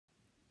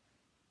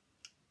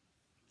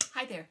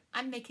Hi there,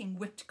 I'm making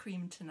whipped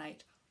cream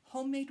tonight.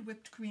 Homemade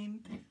whipped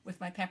cream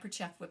with my Pampered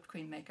Chef whipped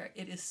cream maker.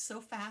 It is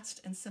so fast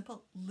and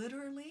simple.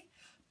 Literally,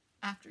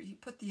 after you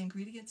put the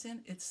ingredients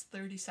in, it's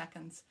 30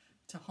 seconds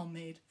to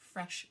homemade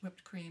fresh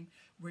whipped cream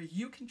where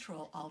you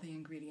control all the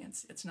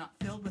ingredients. It's not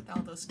filled with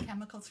all those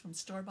chemicals from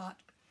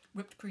store-bought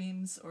whipped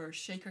creams or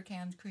shaker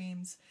canned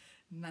creams.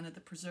 None of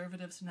the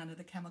preservatives, none of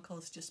the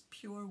chemicals, just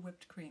pure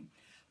whipped cream.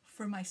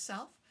 For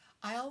myself,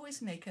 I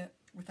always make it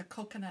with a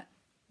coconut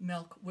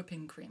milk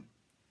whipping cream.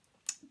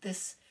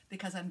 This,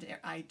 because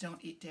I don't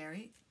eat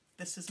dairy,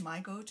 this is my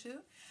go-to.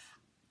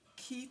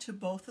 Key to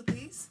both of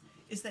these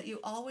is that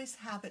you always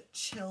have it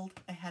chilled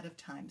ahead of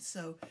time.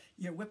 So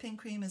your whipping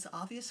cream is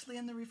obviously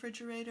in the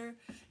refrigerator.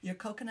 Your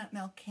coconut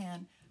milk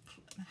can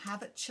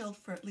have it chilled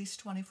for at least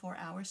 24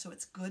 hours so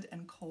it's good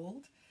and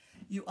cold.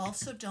 You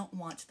also don't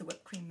want the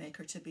whipped cream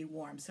maker to be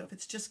warm. So if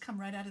it's just come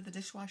right out of the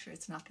dishwasher,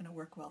 it's not going to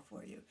work well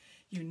for you.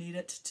 You need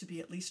it to be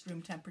at least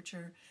room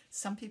temperature.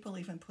 Some people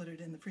even put it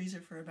in the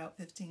freezer for about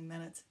 15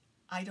 minutes.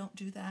 I don't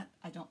do that.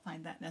 I don't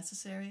find that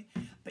necessary,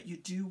 but you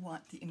do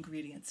want the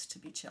ingredients to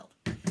be chilled.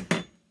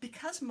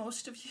 Because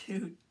most of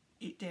you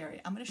eat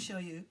dairy, I'm going to show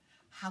you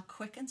how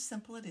quick and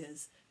simple it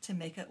is to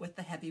make it with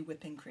the heavy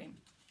whipping cream.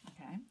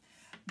 Okay,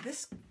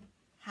 this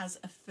has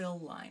a fill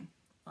line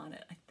on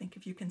it. I think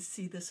if you can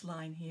see this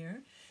line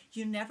here,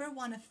 you never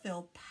want to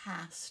fill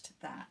past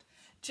that.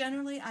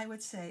 Generally, I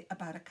would say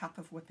about a cup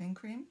of whipping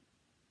cream.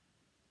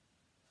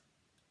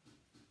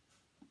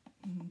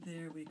 And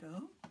there we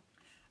go.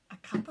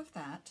 A cup of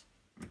that.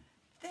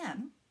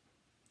 Then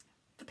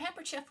the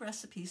Pampered Chef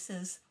recipe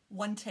says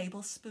 1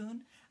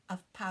 tablespoon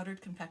of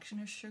powdered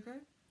confectioner's sugar.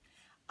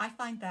 I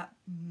find that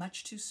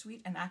much too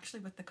sweet, and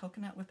actually with the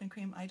coconut whipping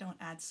cream I don't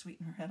add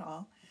sweetener at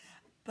all.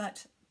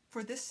 But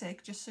for this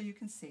sake, just so you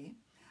can see,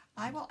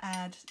 I will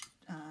add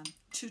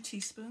 2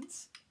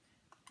 teaspoons,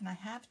 and I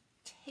have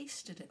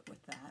tasted it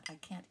with that. I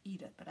can't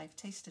eat it, but I've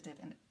tasted it,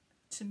 and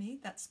to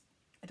me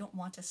I don't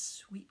want a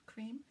sweet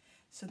cream.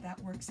 So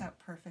that works out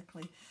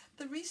perfectly.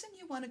 The reason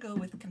you want to go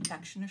with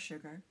confectioner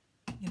sugar,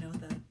 you know,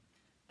 the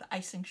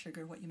icing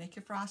sugar, what you make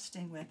your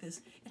frosting with,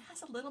 is it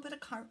has a little bit of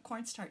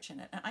cornstarch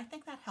in it. And I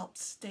think that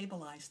helps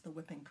stabilize the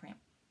whipping cream.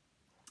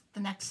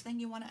 The next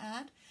thing you want to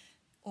add,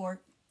 or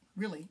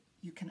really,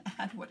 you can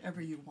add whatever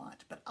you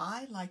want, but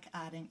I like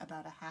adding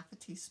about a half a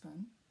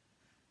teaspoon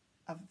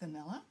of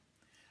vanilla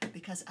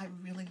because I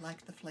really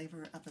like the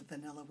flavor of a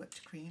vanilla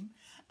whipped cream.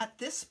 At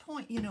this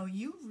point, you know,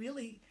 you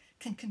really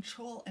can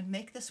control and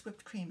make this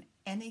whipped cream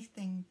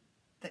anything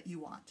that you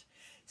want.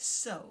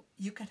 So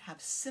you could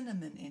have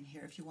cinnamon in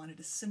here if you wanted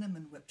a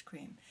cinnamon whipped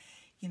cream.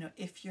 You know,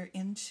 if you're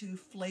into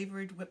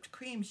flavored whipped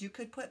creams, you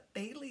could put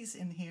Bailey's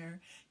in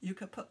here. You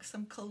could put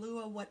some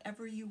Kahlua,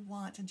 whatever you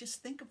want, and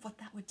just think of what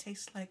that would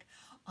taste like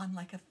on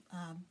like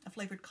a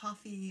flavored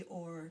coffee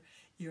or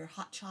your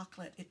hot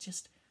chocolate. It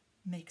just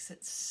makes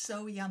it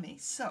so yummy.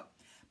 So,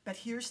 but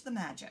here's the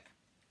magic.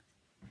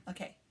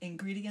 Okay,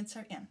 ingredients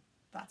are in.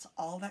 That's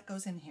all that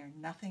goes in here,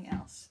 nothing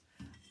else.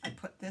 I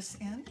put this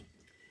in,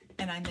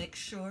 and I make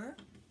sure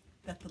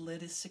that the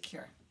lid is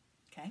secure,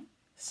 okay?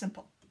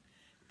 Simple.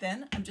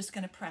 Then I'm just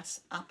going to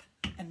press up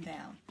and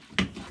down,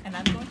 and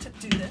I'm going to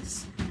do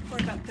this for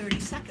about 30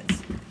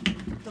 seconds.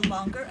 The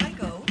longer I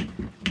go,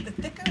 the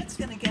thicker it's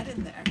going to get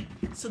in there,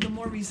 so the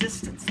more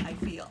resistance I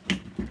feel.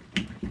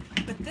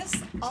 But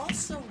this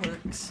also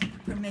works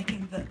for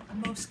making the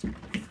most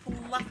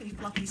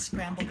fluffy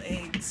scrambled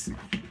eggs.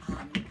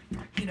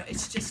 You know,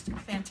 it's just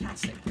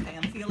fantastic. Okay,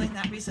 I'm feeling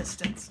that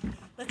resistance.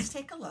 Let's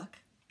take a look.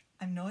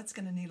 I know it's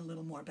going to need a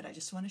little more, but I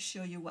just want to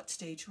show you what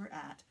stage we're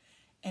at.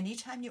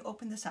 Anytime you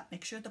open this up,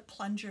 make sure the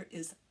plunger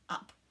is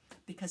up,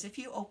 because if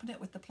you open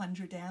it with the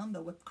plunger down,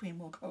 the whipped cream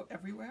will go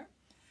everywhere.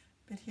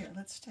 But here,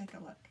 let's take a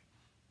look.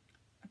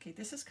 Okay,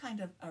 this is kind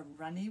of a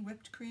runny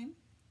whipped cream,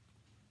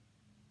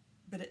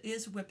 but it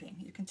is whipping.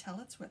 You can tell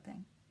it's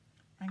whipping.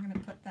 I'm going to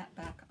put that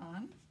back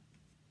on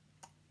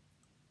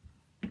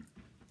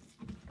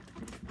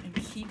and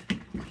keep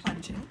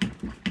plunging.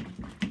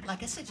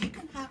 Like I said, you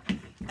can have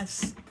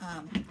as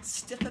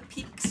stiff a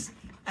peaks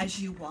as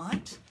you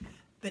want,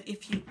 but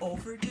if you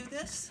overdo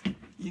this,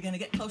 you're going to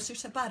get closer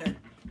to butter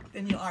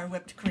than you are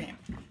whipped cream.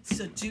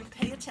 So do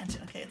pay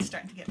attention. Okay, it's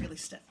starting to get really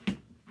stiff.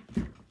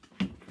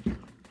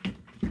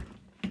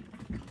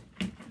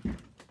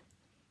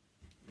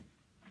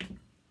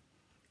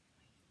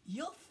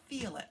 You'll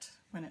feel it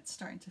when it's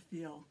starting to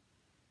feel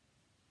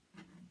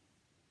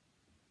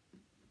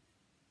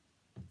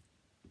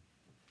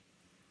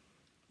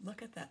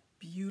Look at that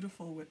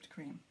beautiful whipped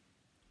cream.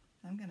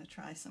 I'm going to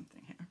try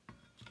something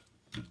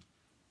here.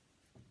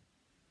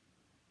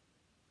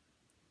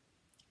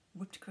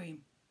 Whipped cream.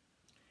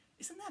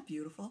 Isn't that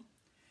beautiful?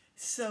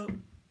 So,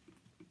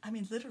 I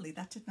mean, literally,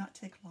 that did not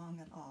take long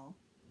at all.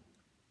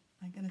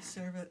 I'm going to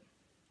serve it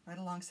right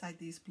alongside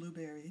these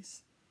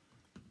blueberries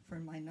for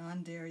my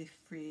non-dairy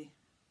free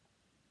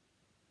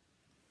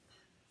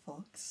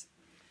folks.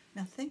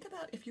 Now think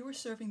about if you were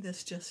serving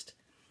this just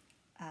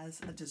as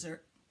a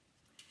dessert.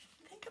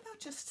 Think about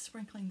just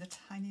sprinkling the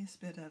tiniest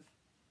bit of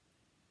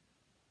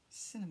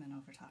cinnamon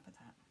over top of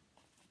that.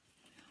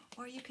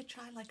 Or you could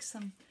try like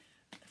some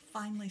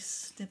finely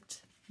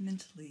snipped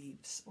mint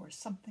leaves or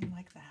something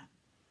like that.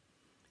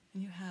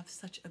 And you have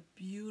such a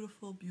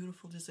beautiful,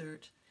 beautiful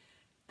dessert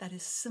that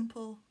is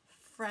simple,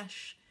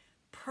 fresh,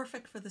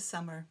 perfect for the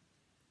summer,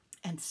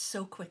 and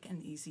so quick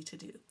and easy to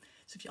do.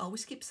 So if you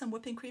always keep some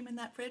whipping cream in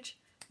that fridge,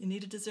 you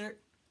need a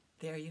dessert,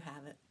 there you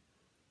have it.